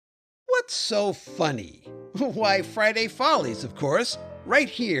What's so funny? Why, Friday Follies, of course, right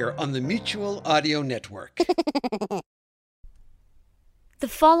here on the Mutual Audio Network. The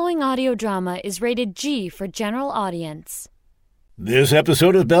following audio drama is rated G for general audience. This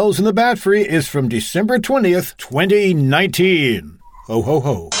episode of Bells in the Batfry is from December 20th, 2019. Ho, ho,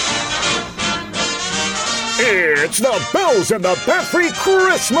 ho. It's the Bells in the Batfry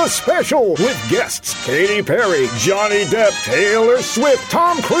Christmas Special with guests Katy Perry, Johnny Depp, Taylor Swift,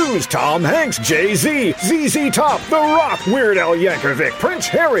 Tom Cruise, Tom Hanks, Jay-Z, ZZ Top, The Rock, Weird Al Yankovic, Prince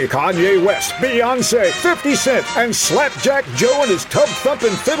Harry, Kanye West, Beyonce, 50 Cent, and Slapjack Joe and his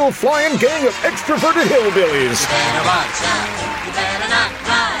tub-thumping, fiddle-flying gang of extroverted hillbillies. You better watch out, you better not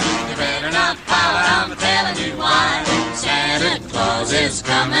cry, you better not pout, I'm telling you why. Santa Claus is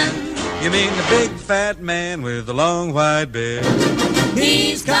coming. You mean the big fat man with the long white beard?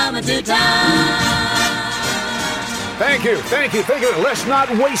 He's coming to town. Thank you. Let's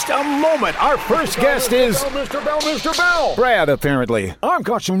not waste a moment. Our first guest is... Mr. Bell. Brad, apparently. I've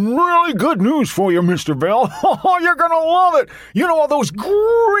got some really good news for you, Mr. Bell. Oh, you're gonna love it. You know all those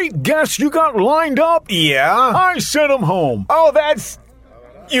great guests you got lined up? Yeah. I sent them home. Oh, that's...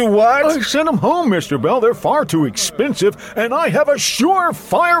 You what? I sent them home, Mr. Bell. They're far too expensive, and I have a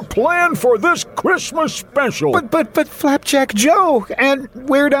surefire plan for this Christmas special. But Flapjack Joe and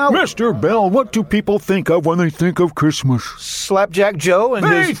Weird Al... Mr. Bell, what do people think of when they think of Christmas? Slapjack Joe and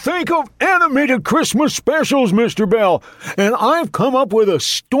They think of animated Christmas specials, Mr. Bell. And I've come up with a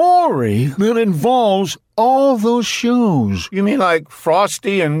story that involves all those shows. You mean like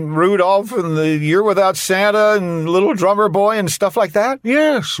Frosty and Rudolph and the Year Without Santa and Little Drummer Boy and stuff like that?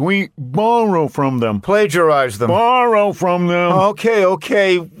 Yes, we borrow from them. Plagiarize them. Borrow from them.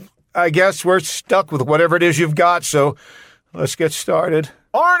 Okay. I guess we're stuck with whatever it is you've got, so let's get started.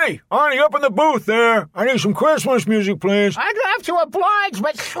 Arnie, up in the booth there. I need some Christmas music, please. I'd love to oblige,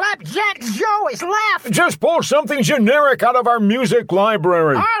 but Slapjack Joe is left. Just pull something generic out of our music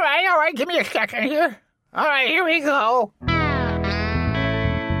library. All right. Give me a second here. All right, here we go.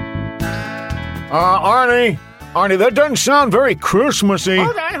 Arnie, that doesn't sound very Christmassy.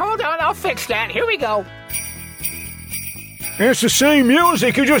 Hold on, I'll fix that. Here we go. It's the same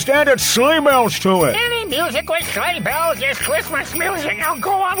music, you just added sleigh bells to it. Any music with sleigh bells is Christmas music. Now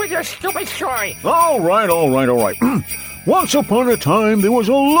go on with your stupid story. All right. Once upon a time, there was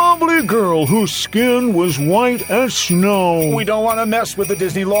a lovely girl whose skin was white as snow. We don't want to mess with the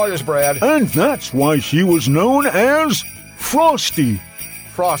Disney lawyers, Brad. And that's why she was known as Frosty.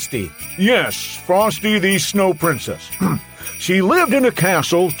 Frosty? Yes, Frosty the Snow Princess. She lived in a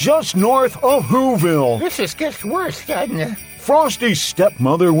castle just north of Whoville. This just gets worse, doesn't it? Frosty's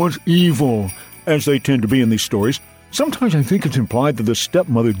stepmother was evil, as they tend to be in these stories. Sometimes I think it's implied that the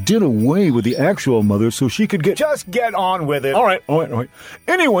stepmother did away with the actual mother so she could Just get on with it. All right.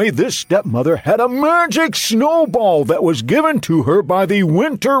 Anyway, this stepmother had a magic snowball that was given to her by the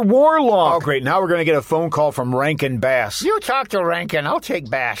Winter Warlock. Oh, great. Now we're going to get a phone call from Rankin Bass. You talk to Rankin. I'll take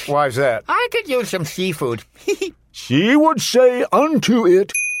Bass. Why's that? I could use some seafood. She would say unto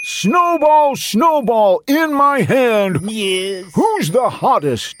it, "Snowball, snowball in my hand. Yes. Who's the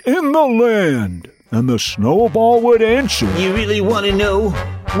hottest in the land?" And the snowball would answer, "You really want to know?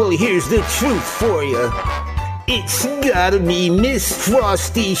 Well, here's the truth for you. It's gotta be Miss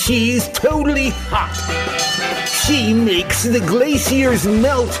Frosty. She's totally hot. She makes the glaciers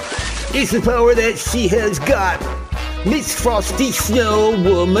melt. It's the power that she has got. Miss Frosty Snow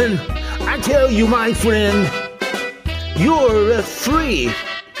Woman. I tell you, my friend, you're a 3.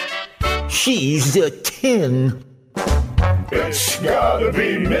 She's a 10. It's gotta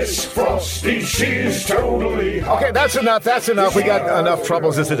be Miss Frosty, she's totally hot." Okay, that's enough. We got enough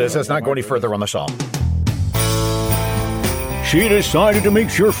troubles as it is. Let's not go any further on the song. She decided to make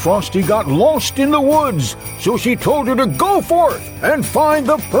sure Frosty got lost in the woods, so she told her to go forth and find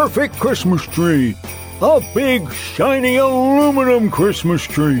the perfect Christmas tree. A big, shiny aluminum Christmas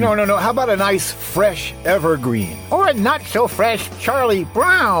tree. No. How about a nice, fresh evergreen? Or a not-so-fresh Charlie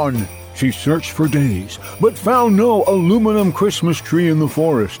Brown. She searched for days, but found no aluminum Christmas tree in the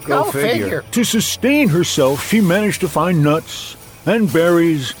forest. Go figure. To sustain herself, she managed to find nuts and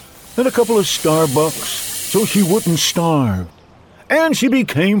berries and a couple of Starbucks so she wouldn't starve. And she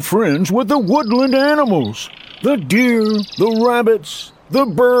became friends with the woodland animals, the deer, the rabbits, the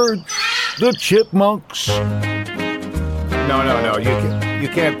birds, the chipmunks. No, you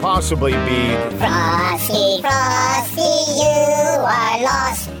can't possibly be... Frosty, you are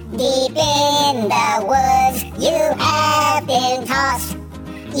lost. Deep in the woods, you have been tossed.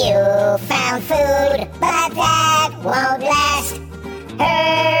 You found food, but that won't last.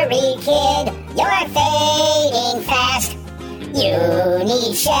 Hurry, kid, you're fading fast. You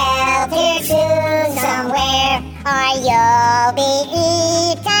need shelter soon somewhere, or you'll be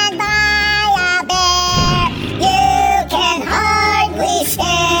eaten by a bear. You can hardly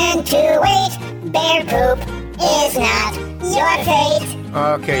stand to wait. Bear poop is not your fate.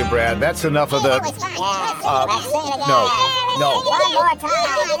 Okay, Brad, that's enough of the... No. One more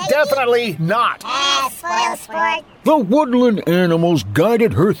time. Definitely not. Spoil sport. The woodland animals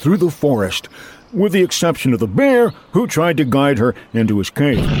guided her through the forest, with the exception of the bear, who tried to guide her into his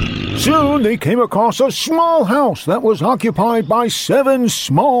cave. Soon they came across a small house that was occupied by 7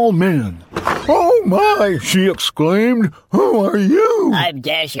 small men. "Oh my!" she exclaimed. "Who are you?" I'm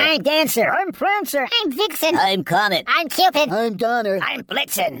Dasher. I'm Dancer. I'm Prancer. I'm Vixen. I'm Comet. I'm Cupid. I'm Donner. I'm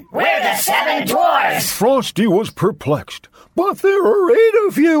Blitzen. We're the 7 dwarfs. Frosty was perplexed. "But there are 8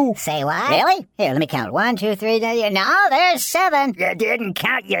 of you." Say what? Really? Here, let me count. 1, 2, 3. No, there's 7. You didn't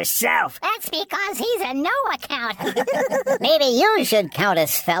count yourself. That's because he's a no account. Maybe you should count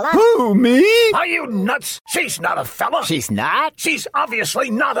us, fella. "Who, me?" Are you nuts? She's not a fella. She's not? She's obviously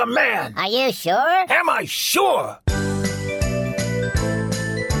not a man. Are you sure? Am I sure?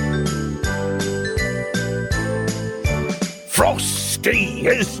 Frosty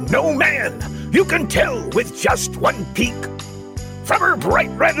is no man. You can tell with just one peek. From her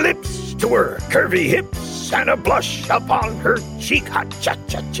bright red lips to her curvy hips and a blush upon her cheek.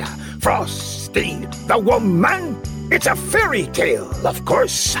 Ha-cha-cha-cha. Frosty, the woman. It's a fairy tale, of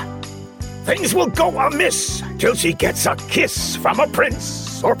course. Things will go amiss till she gets a kiss from a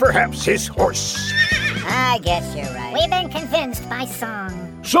prince or perhaps his horse. I guess you're right. We've been convinced by song.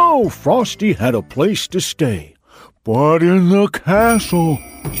 So Frosty had a place to stay. But in the castle,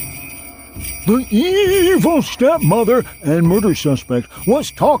 the evil stepmother and murder suspect was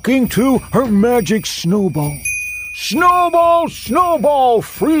talking to her magic snowball. "Snowball, snowball,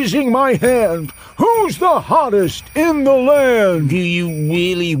 freezing my hand. Who's the hottest in the land?" Do you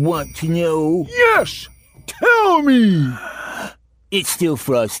really want to know? "Yes, tell me." It's still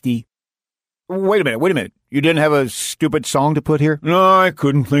Frosty. Wait a minute. You didn't have a stupid song to put here? No, I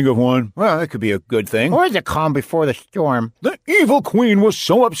couldn't think of one. Well, that could be a good thing. Or the calm before the storm. The evil queen was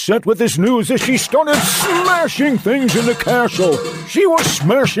so upset with this news that she started smashing things in the castle. She was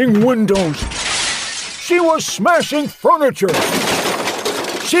smashing windows. She was smashing furniture.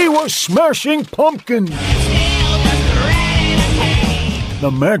 She was smashing pumpkins. The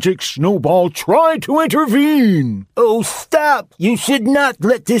magic snowball tried to intervene. Oh, stop! You should not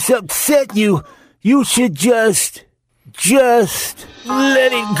let this upset you. You should just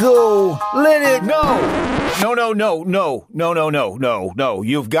let it go. Let it... No.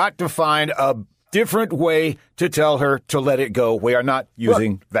 You've got to find a different way to tell her to let it go. We are not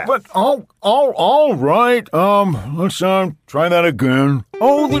using that. But all right. Let's try that again.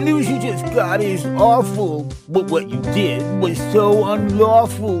 Oh, the news you just got is awful. But what you did was so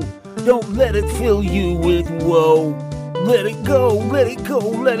unlawful. Don't let it fill you with woe. Let it go, let it go,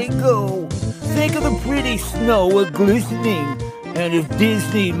 let it go. Think of the pretty snow a-glistening. And if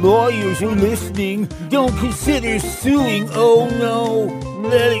Disney lawyers are listening, don't consider suing, oh no.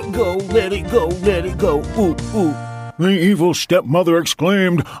 Let it go, let it go, let it go, ooh, ooh. The evil stepmother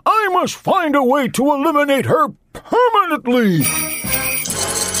exclaimed, "I must find a way to eliminate her permanently."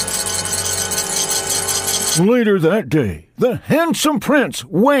 Later that day, the handsome prince,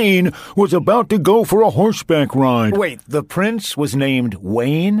 Wayne, was about to go for a horseback ride. Wait, the prince was named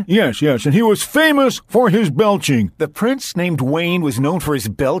Wayne? Yes, and he was famous for his belching. The prince named Wayne was known for his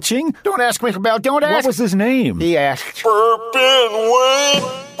belching? Don't ask me about, don't ask. What was his name? He asked. Burpin'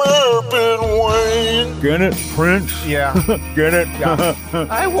 Wayne. Get it, Prince? Yeah. Get it? Yeah.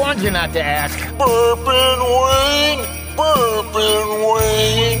 I warned you not to ask. Burpin' Wayne.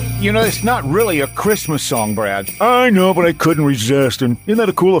 You know, it's not really a Christmas song, Brad. I know, but I couldn't resist. And isn't that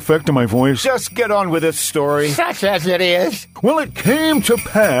a cool effect on my voice? Just get on with this story. Such as it is. Well, it came to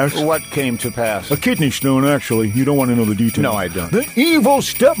pass. What came to pass? A kidney stone, actually. You don't want to know the details. No, I don't. The evil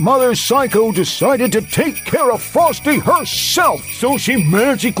stepmother Psycho decided to take care of Frosty herself, so she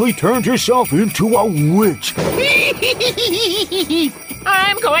magically turned herself into a witch.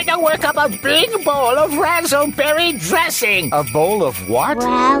 I'm going to work up a big bowl of razzleberry dressing. A bowl of what?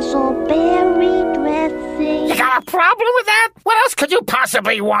 Razzleberry dressing. You got a problem with that? What else could you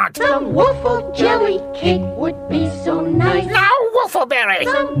possibly want? Some waffle jelly cake would be so nice. No waffleberry.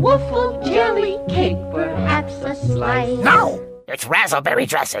 Some waffle jelly cake, perhaps a slice. No, it's razzleberry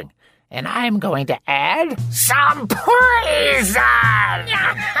dressing. And I'm going to add some poison.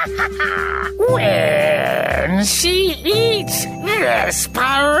 When she eats this,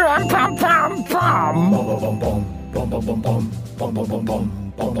 pum pum pum pum.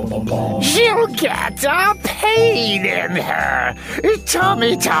 She'll get a pain in her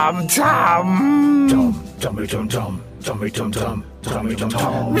tummy tum tum. Tummy tum tum. Tummy tum tum. Tummy tum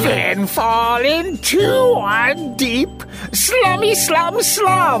tum. Then fall into a deep slummy slum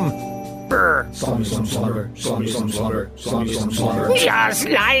slum. Slummy slum slumber. Slummy slum slumber. Slummy slum slumber. Just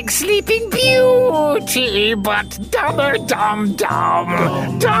like Sleeping Beauty, but dumber dum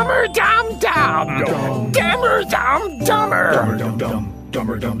dum. Dumber dum dum. Dumber dum dumber. Dumber dum dum.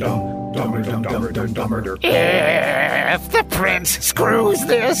 Dumber dum dum. Dumber dum dumber dum dumber. If the prince screws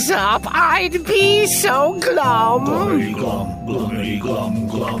this up, I'd be so glum. Glummity glum. Glummity glum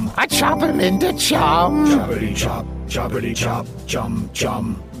glum. I chop him into chum. Choppity chop. Choppity chop. Chum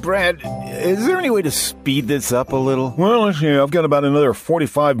chum. Brad, is there any way to speed this up a little? Well, let's see. I've got about another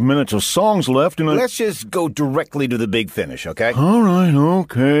 45 minutes of songs left, and Let's just go directly to the big finish, okay? All right,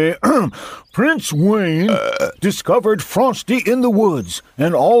 okay. Prince Wayne discovered Frosty in the woods,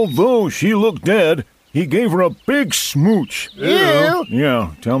 and although she looked dead, he gave her a big smooch. Ew.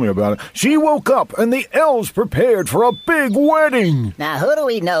 Yeah, tell me about it. She woke up, and the elves prepared for a big wedding. Now, who do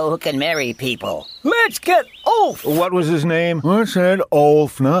we know who can marry people? Let's get Ulf! What was his name? I said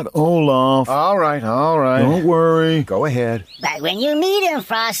Ulf, not Olaf. All right. Don't worry. Go ahead. But when you meet him,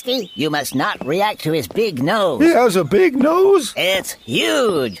 Frosty, you must not react to his big nose. He has a big nose? It's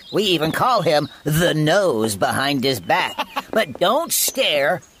huge. We even call him the nose behind his back. But don't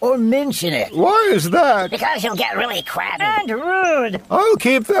stare or mention it. Why is that? Because you'll get really crabby. And rude. I'll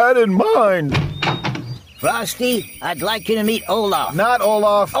keep that in mind. Frosty, I'd like you to meet Olaf. Not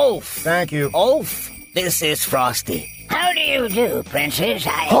Olaf. Ulf. Thank you. Ulf, this is Frosty. How do you do, Princess?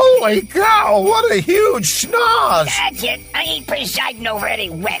 Holy cow, what a huge schnoz! That's it. I ain't presiding over any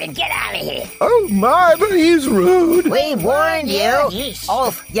wedding. Get out of here. Oh my, but he's rude. We warned you. Yes.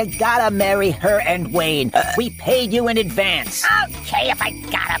 Ulf, you gotta marry her and Wayne. We paid you in advance. Okay, if I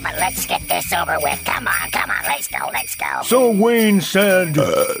gotta, but let's get this over with. Come on, let's go. So Wayne said,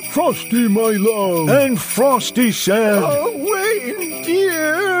 Frosty, my love. And Frosty said, Oh, Wayne,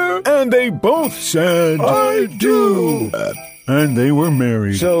 dear. and they both said, I do. And they were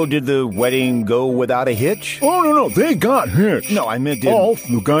married. So did the wedding go without a hitch? Oh, no, they got hitched. No, I meant did. Ulf,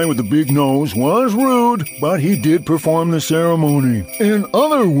 the guy with the big nose, was rude, but he did perform the ceremony. In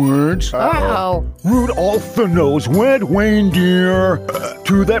other words, Rudolph the Nose wed Wayne dear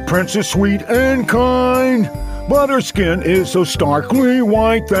to that princess sweet and kind. But her skin is so starkly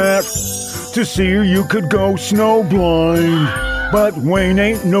white that to see her you could go snow blind. But Wayne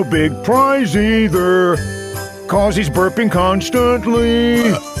ain't no big prize either, 'cause he's burping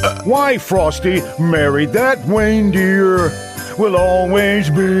constantly. Why, Frosty married that Wayne dear will always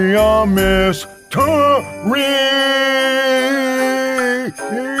be a mystery.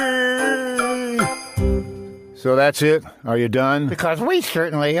 So that's it? Are you done? Because we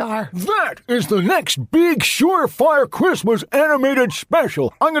certainly are. That is the next big surefire Christmas animated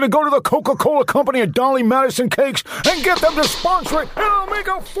special. I'm going to go to the Coca-Cola Company at Dolly Madison Cakes and get them to sponsor it, and I'll make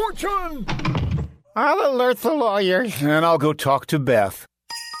a fortune. I'll alert the lawyers. And I'll go talk to Beth.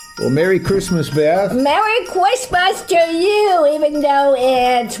 Well, Merry Christmas, Beth. Merry Christmas to you, even though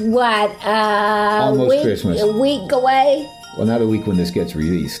it's, Almost Christmas. A week away? Well, not a week when this gets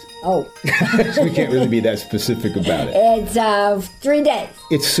released. Oh. So we can't really be that specific about it. It's 3 days.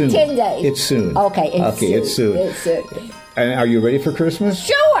 It's soon. 10 days. It's soon. Okay, it's soon. It's soon. And are you ready for Christmas?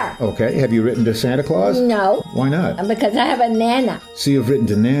 Sure. Okay. Have you written to Santa Claus? No. Why not? Because I have a Nana. So you've written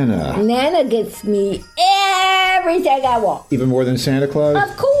to Nana. Nana gets me everything I want. Even more than Santa Claus?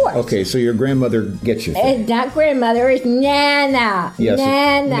 Of course. Okay, so your grandmother gets you things. It's not grandmother, it's Nana. Yes.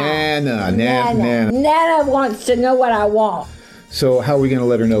 Nana. Nana. Nana wants to know what I want. So how are we going to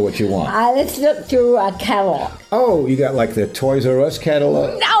let her know what you want? Let's look through a catalog. Oh, you got like the Toys R Us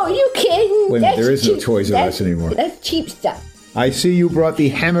catalog? No, you kidding? Wait, there is no Toys R Us anymore. That's cheap stuff. I see you brought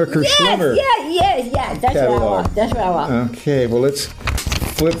the Hammaker Schlemmer Yes. That's catalog. what I want. That's what I want. Okay, well, let's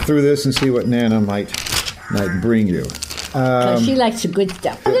flip through this and see what Nana might bring you. Because she likes the good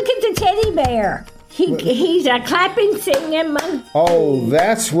stuff. Look at the teddy bear. He's a clapping, singing monkey. Oh,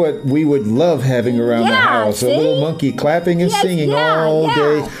 that's what we would love having around the house. See? A little monkey clapping and singing all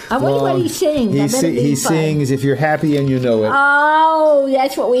day. I wonder what he sings. He sings If You're Happy and You Know It. Oh,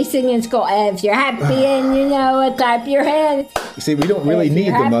 that's what we sing in school. If you're happy and you know it, clap your hands. See, we don't really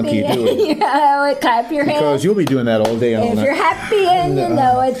need the monkey, do we? You know it, clap your hands. Because you'll be doing that all day and all If night. you're happy and you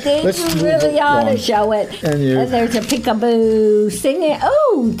know it, then you really ought to show it. And there's a peekaboo singing.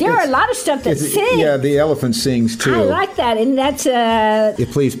 Oh, there are a lot of stuff that sings. Yeah, the elephant sings too. I like that, and that's It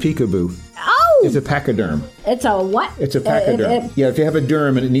plays peekaboo. Oh, It's a pachyderm. It's a what? It's a pachyderm. Yeah, if you have a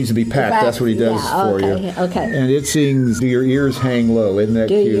derm and it needs to be packed, that's what he does for you. Okay. And it sings, "Do your ears hang low?" Isn't that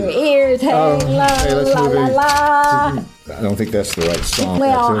cute? Do your ears hang low? Hey, let's La move la in. la. I don't think that's the right song.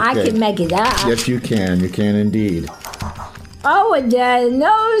 Well, That's okay. I can make it up. Yes, you can. You can indeed. Oh, and the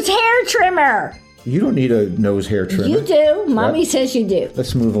nose hair trimmer. You don't need a nose hair trimmer. You do. Mommy What? says you do.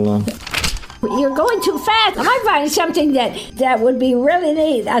 Let's move along. You're going too fast. I might find something that would be really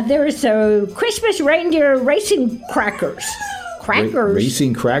neat. There's Christmas reindeer racing crackers. Crackers.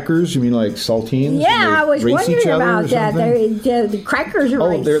 Racing crackers? You mean like saltines? Yeah, I was wondering about that. Something? The crackers are.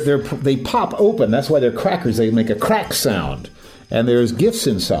 Oh, they pop open. That's why they're crackers. They make a crack sound. And there's gifts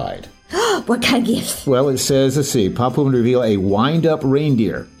inside. What kind of gifts? Well, it says, let's see, pop open to reveal a wind-up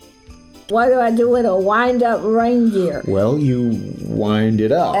reindeer. What do I do with a wind-up reindeer? Well, you wind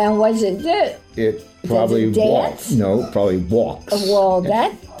it up. And what does it do? It probably Does it dance? walks. No, probably walks. Well,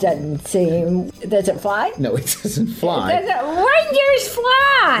 that doesn't seem. Does it fly? No, it doesn't fly. Reindeers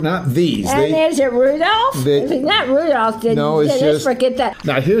fly. Not these. And is it Rudolph? They- If it's not Rudolph, then, No, it's then just. let's forget that.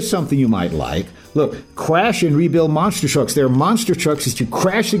 Now, here's something you might like. Look, crash and rebuild monster trucks. They're monster trucks that you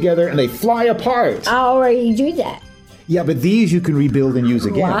crash together and they fly apart. I already do that. Yeah, but these you can rebuild and use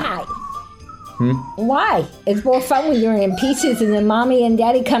again. Why? Why? It's more fun when you're in pieces and then mommy and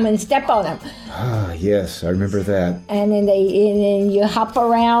daddy come and step on them. Ah, yes, I remember that. And then and you hop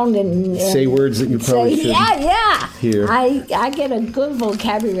around and Say words that you probably shouldn't yeah. hear. I get a good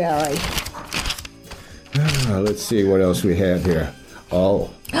vocabulary. Let's see what else we have here. Oh.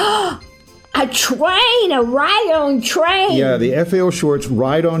 A train, a ride-on train. Yeah, the FAO shorts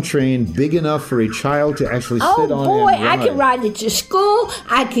ride-on train big enough for a child to actually sit on boy, and I ride. can ride it to school.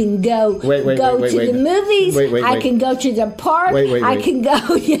 I can go to wait, the movies. I can go to the park. I can go.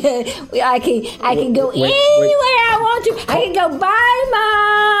 I can go anywhere I want to. I can go.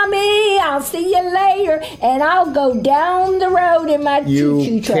 Bye, mommy. I'll see you later, and I'll go down the road in my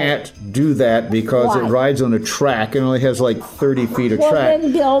choo-choo You train. can't do that because Why? it rides on a track and only has like 30 feet of Well, track.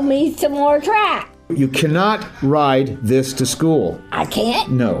 then build me some more track. You cannot ride this to school. I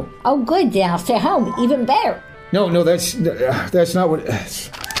can't. No. Oh, good. Then I'll stay home. Even better. No, that's not what.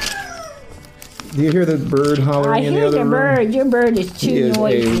 Do you hear the bird hollering I in the hear other the room? bird. Your bird is too He is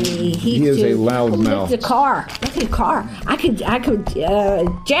noisy. he is a loud Look mouth. at the car. Look at the car. I could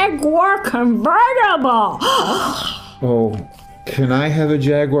Jaguar convertible. Oh, can I have a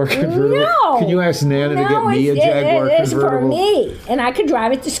Jaguar convertible? No. Can you ask Nana to get me a it's- Jaguar it's convertible? for me, and I could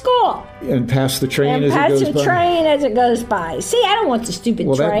drive it to school And pass the train and as pass it goes the by? train as it goes by. See, I don't want the stupid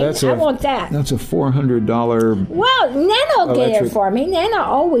train. I want that. That's a $400. Well, Nana will get it electric- for me. Nana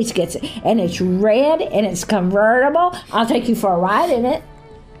always gets it, and it's red and it's convertible. I'll take you for a ride in it.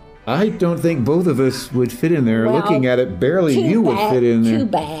 I don't think both of us would fit in there. Well, Looking at it, barely too you would bad, fit in there. Too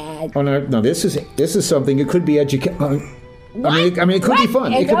bad. Oh no! This is something. It could be education. I mean, it could be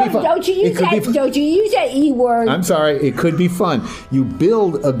fun. And It could be fun. Don't you It use could be that? fun. Don't you use that E word? I'm sorry. It could be fun. You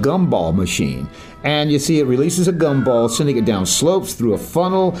build a gumball machine, and you see it releases a gumball, sending it down slopes through a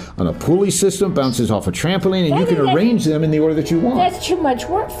funnel on a pulley system, bounces off a trampoline, and you can arrange them in the order that you want. That's too much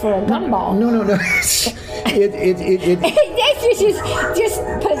work for a gumball. No. That's just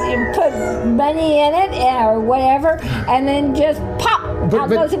put money in it or whatever, and then just pop. Out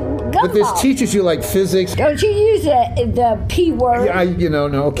goes a gumball. But this teaches you like physics. Don't you use the P word? Yeah, no,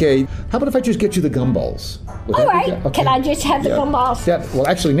 okay. How about if I just get you the gumballs? Would All that be right. good? Okay. Can I just have the gumbballs? Well,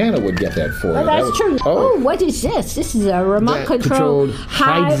 actually, Nana would get that for you. Oh, that's true. Oh, Oh, what is this? This is a remote controlled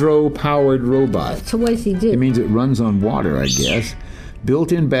hydro-powered robot. So what does he do? It means it runs on water, I guess.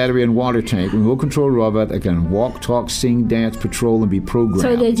 Built-in battery and water tank, remote control robot that can walk, talk, sing, dance, patrol, and be programmed.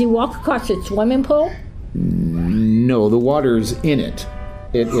 So does he walk across the swimming pool? No, the water's in it.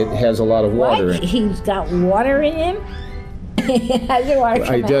 It has a lot of water What? in it. He's got water in him? How's the water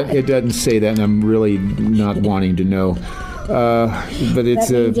come out? It doesn't say that, and I'm really not wanting to know. But it's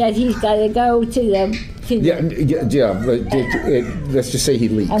That means that he's got to go to the... but let's just say he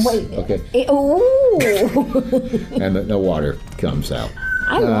leaks. And wait, okay. Ooh. And no water comes out.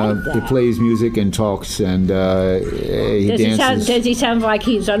 I like that. He plays music and talks, and he dances. Does he sound like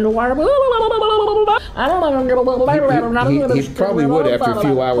he's underwater? I don't know. He probably would after a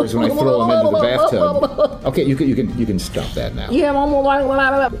few hours when I throw him into the bathtub. Okay, you can stop that now. Yeah,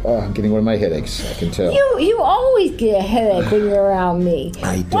 I'm getting one of my headaches. I can tell. you always get a headache when you're around me.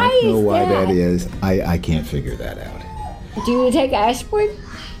 I don't know why that is. I can't figure that out. Do you take aspirin?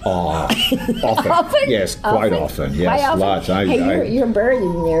 Often. Yes, quite often. Yes, Quite often? lots. Hey, your bird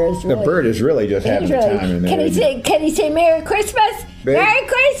in there is really... The bird is really just having the time in there. Can he say Merry Christmas? Babe? Merry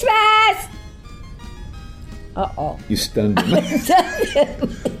Christmas! Uh-oh. You stunned him.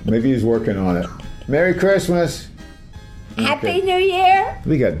 Maybe he's working on it. Merry Christmas. Happy New Year.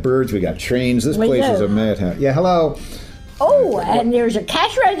 We got birds, we got trains. This We place do. is a madhouse. Yeah, hello. Oh, and there's a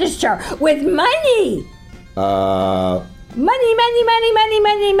cash register with money. Money, money, money, money, money,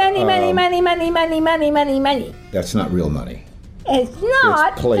 money, money, money, money, money, money, money, money. That's not real money. It's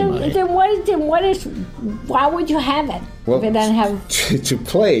not. It's play money. Then what is? Why would you have it? Well, if it doesn't have. To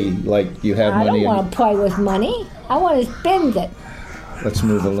play like you have I money. don't want to play with money. I want to spend it. Let's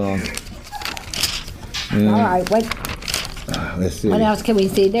move along. All right. Let's see. What else can we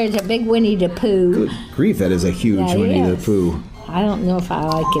see? There's a big Winnie the Pooh. Good grief, that is a huge Yeah, Winnie the yes. Pooh. I don't know if I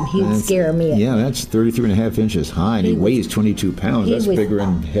like him. He'd scare me. Yeah, that's 33.5 inches high, and he weighs 22 pounds. That's bigger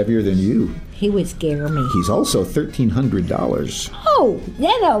and heavier than you. He would scare me. He's also $1,300. Oh,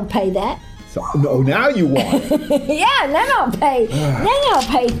 then I'll pay that. So, no, now you want it. Yeah, then I'll pay. Then I'll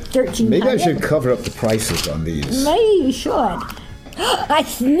pay $1,300. Maybe I should cover up the prices on these. Maybe you should. A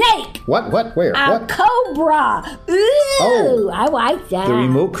snake. What? Where? A What? cobra. Ooh, I like that. The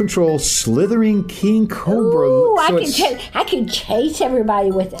remote control slithering king cobra. Ooh, So I can chase everybody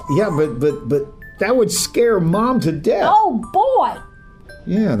with it. Yeah, but that would scare Mom to death. Oh boy.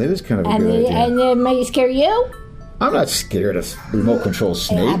 Yeah, that is kind of a good idea. And then may it scare you? I'm not scared of remote control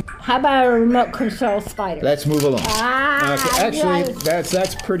snake. How about a remote control spider? Let's move along. Ah, Actually, right.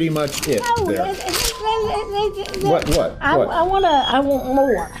 that's pretty much it. No, there. What? I want more. I want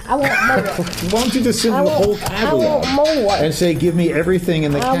more. Why don't you just send the whole catalog? I want more. And say, give me everything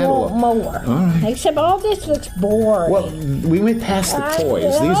in the I catalog. want more. All right. Except all this looks boring. Well, we went past the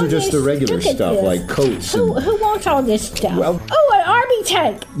toys. These are just the regular Look at stuff, this. like coats. Who And wants all this stuff? Well- Oh, an army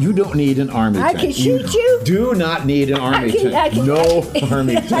tank. you don't need an army I tank. can shoot you. Do not need an army I tank. can- No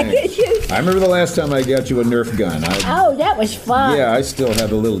army I tank. can shoot. I remember the last time I got you a Nerf gun. Oh, that was fun. Yeah, I still have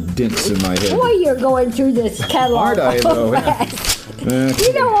the little dents in my head. Boy, you're going through this catalog. Aren't I, though?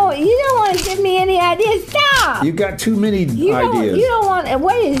 You don't want to give me any ideas. Stop. You got too many ideas. You don't want.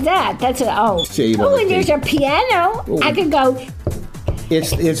 What is that? That's Shade on Oh, the and there's cake. a piano. Oh. I could go.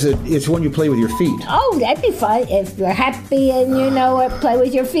 It's one you play with your feet. Oh, that'd be fun. If you're happy and you know it, play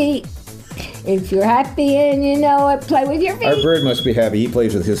with your feet. If you're happy and you know it, play with your feet. Our bird must be happy. He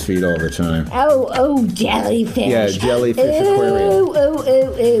plays with his feet all the time. Oh, jellyfish. Yeah, jellyfish aquarium. Ooh.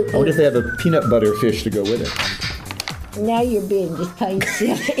 I wonder if they have a peanut butter fish to go with it. Now you're being just plain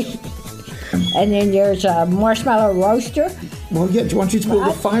silly. And then there's a marshmallow roaster. Well, yeah, why don't you just build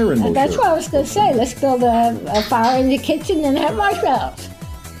a fire in those? That's what I was going to say. Let's build a fire in the kitchen and have marshmallows.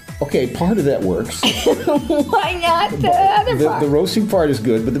 Okay, part of that works. Why not the other part? The roasting part is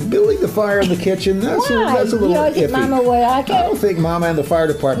good, but the building the fire in the kitchen, that's a Why? little You don't think iffy. Mama would like it? I don't think Mama and the fire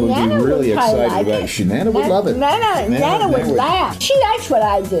department would Nana be really would probably excited like about it. it. Nana would love it. Nana would laugh. She likes what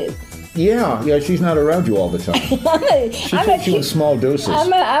I do. Yeah, she's not around you all the time. She takes you in small doses.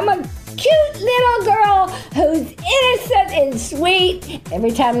 I'm a cute little girl who's innocent and sweet every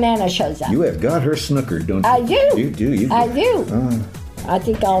time Nana shows up. You have got her snookered, don't you? I do. You do. I do. I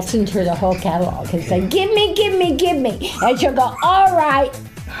think I'll send her the whole catalog and say, give me. And she'll go, all right.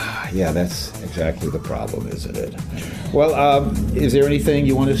 Yeah, that's exactly the problem, isn't it? Well, is there anything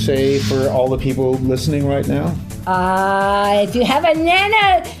you want to say for all the people listening right now? If you have a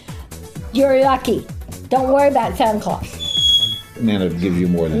Nana, you're lucky. Don't worry about Santa Claus. Nana gives you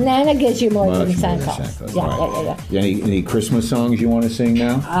more than... Nana gives you more Much than more Santa than Claus. Santa. Yeah. All right. Any Christmas songs you want to sing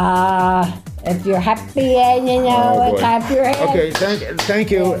now? If you're happy and you know Oh, it, boy. clap your hands. Okay, thank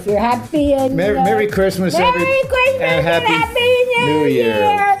you. If you're happy and Merry Christmas, Merry everybody. Christmas And Happy New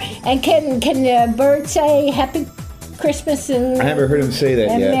Year. And can the bird say Happy Christmas and I haven't heard him say that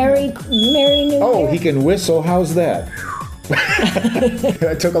and yet. Merry New Year? Oh, he can whistle. How's that?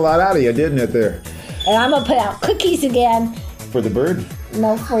 That took a lot out of you, didn't it, there? And I'm gonna put out cookies again. For the bird?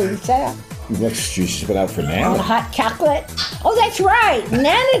 No, for yourself. She's put out for On Nana. hot chocolate. Oh, that's right.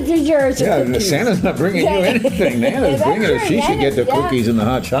 Nana deserves the Yeah, cookies. Santa's not bringing you anything. Nana's That's bringing her. right, She should get the Nana, cookies and the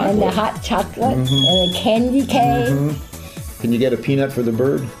hot chocolate. And the hot chocolate and the candy cane. Can you get a peanut for the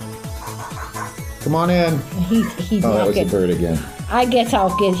bird? Come on in. He's Oh, not that was the good. bird again. I guess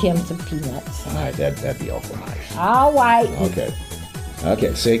I'll get him some peanuts. All right, that'd be awful nice. All right.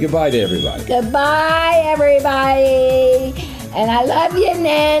 Okay, say goodbye to everybody. Goodbye, everybody. And I love you,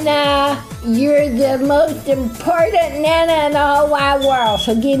 Nana. You're the most important Nana in the whole wide world.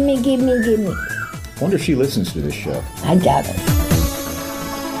 So give me. Wonder if she listens to this show. I doubt it.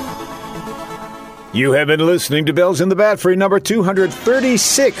 You have been listening to Bells in the Batfry number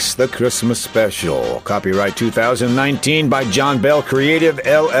 236, the Christmas special. Copyright 2019 by John Bell Creative,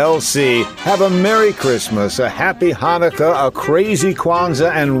 LLC. Have a Merry Christmas, a Happy Hanukkah, a Crazy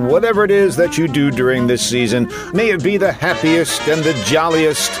Kwanzaa, and whatever it is that you do during this season, may it be the happiest and the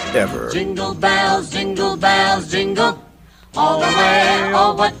jolliest ever. Jingle bells, jingle all the way.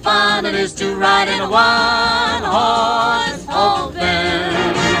 Oh, what fun it is to ride in a one-horse open.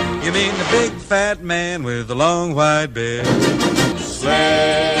 You mean the big fat man with the long white beard?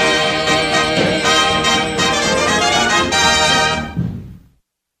 Sleigh.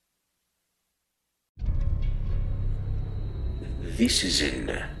 This is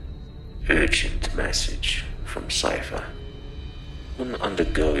an urgent message from Cypher. When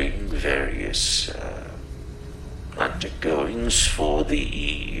undergoing various undergoings for the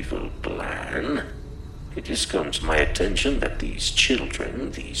evil plan, it has come to my attention that these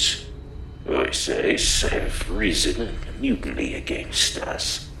children, these OSAs, have risen in mutiny against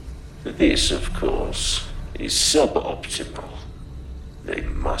us. This, of course, is suboptimal. They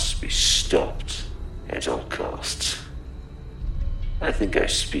must be stopped at all costs. I think I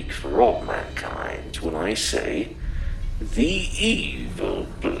speak for all mankind when I say the evil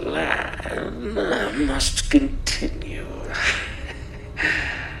plan must continue.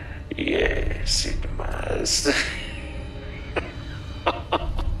 Yes, it must.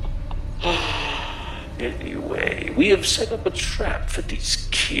 Anyway, we have set up a trap for these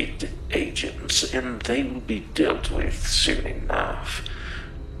kid agents, and they will be dealt with soon enough.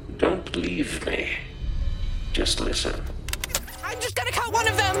 Don't believe me. Just listen. I'm just gonna cut one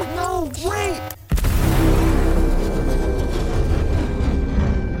of them! No, wait!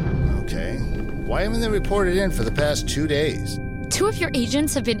 Okay. Why haven't they reported in for the past 2 days? 2 of your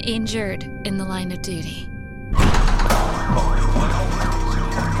agents have been injured in the line of duty. Oh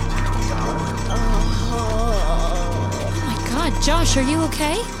my God, Josh, are you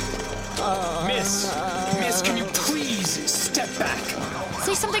okay? Miss, can you please step back?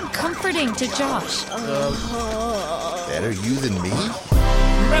 Say something comforting to Josh. Better you than me?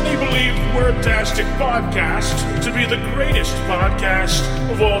 Many believe Wordtastic Podcast to be the greatest podcast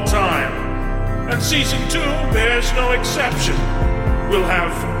of all time. And Season 2 bears no exception. We'll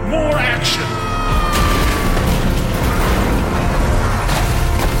have more action.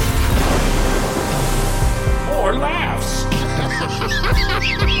 More laughs.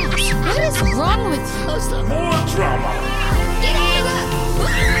 What is wrong with you? More drama. Get out of the...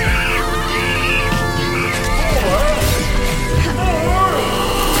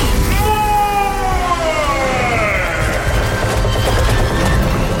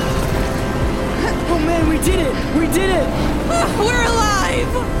 Oh man, we did it! We did it! We're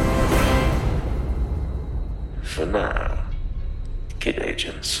alive! For now, kid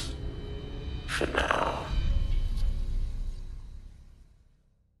agents. For now.